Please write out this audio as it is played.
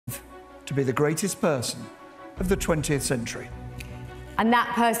to be the greatest person of the 20th century. And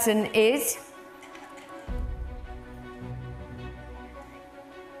that person is...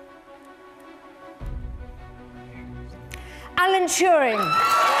 Alan Turing.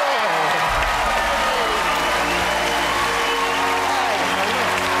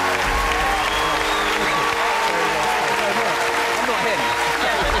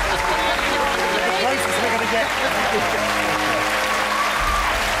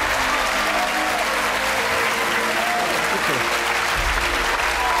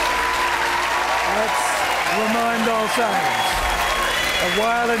 Let's remind ourselves of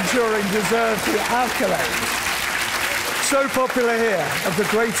why Alan Turing deserves the accolades. So popular here, of the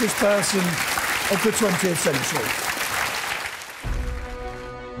greatest person of the 20th century.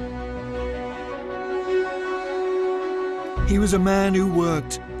 He was a man who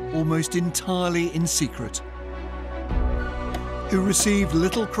worked almost entirely in secret, who received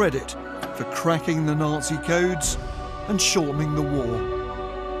little credit for cracking the Nazi codes and shortening the war,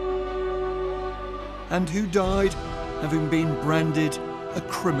 and who died having been branded a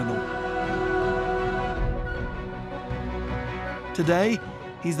criminal. Today,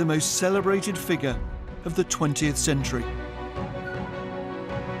 he's the most celebrated figure of the 20th century.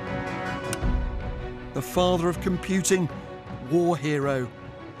 The father of computing, war hero,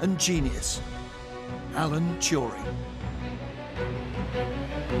 and genius, Alan Turing.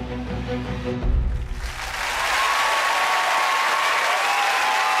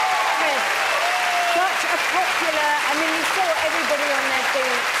 Such a popular, I mean, you saw everybody on their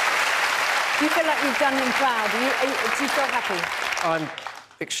feet. Do you feel like you've done him proud? Do you feel happy? I'm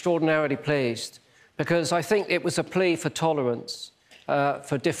extraordinarily pleased because I think it was a plea for tolerance,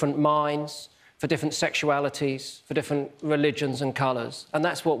 for different minds, for different sexualities, for different religions and colours. And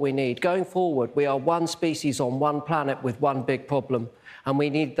that's what we need. Going forward, we are one species on one planet with one big problem, and we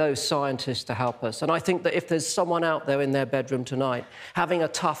need those scientists to help us. And I think that if there's someone out there in their bedroom tonight having a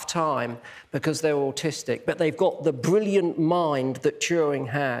tough time because they're autistic, but they've got the brilliant mind that Turing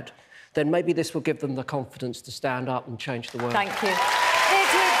had, then maybe this will give them the confidence to stand up and change the world. Thank you. Here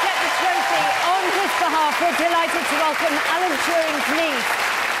to accept the trophy on his behalf, we're delighted to welcome Alan Turing's niece,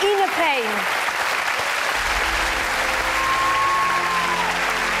 Ina Payne.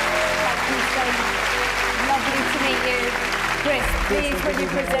 Lovely to meet you. Chris, please, will you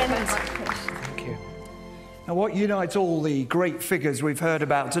present? Thank you. Now, what unites all the great figures we've heard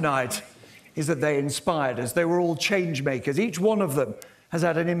about tonight is that they inspired us. They were all change makers. Each one of them has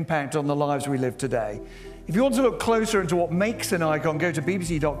had an impact on the lives we live today. If you want to look closer into what makes an icon, go to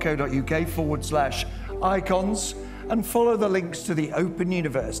bbc.co.uk/icons and follow the links to the Open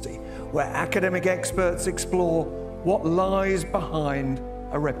University, where academic experts explore what lies behind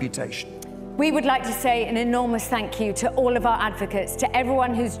a reputation. We would like to say an enormous thank you to all of our advocates, to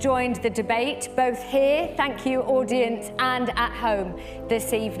everyone who's joined the debate, both here, thank you, audience, and at home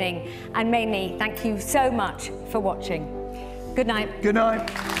this evening. And mainly, thank you so much for watching. Good night. Good night.